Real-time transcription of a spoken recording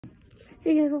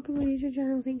Hey guys, welcome to my YouTube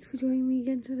channel. Thanks for joining me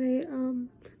again today.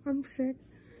 I'm sick,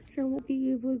 so I won't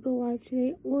be able to go live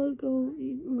today or go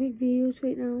make videos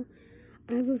right now.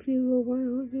 I have a fever of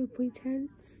 100.10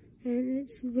 and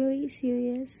it's very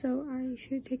serious, so I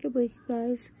should take a break,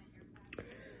 guys.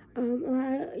 I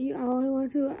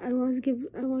want to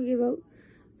give out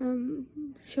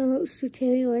shout outs to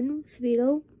Terry Lynn,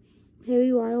 Speedo,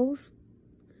 Harry Wiles,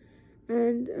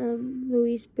 and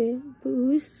Luis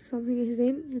Bruce, something is his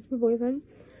name. That's my boyfriend.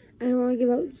 And I want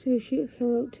to shout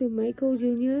out to Michael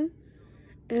Jr.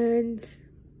 and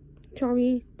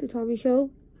Tommy, the Tommy Show.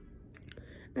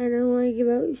 And I want to give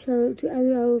out shout out to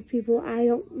other people I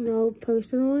don't know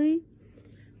personally,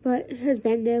 but has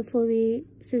been there for me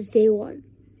since day one.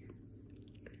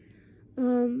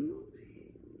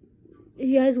 If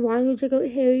you guys want to check out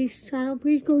Harry's channel,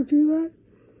 please go do that.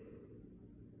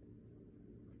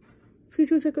 Please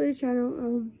go check out his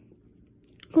channel.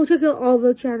 Go check out all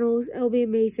the channels. It'll be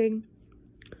amazing.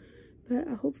 But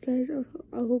I hope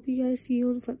you guys see you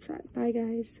on the flip side. Bye,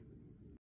 guys.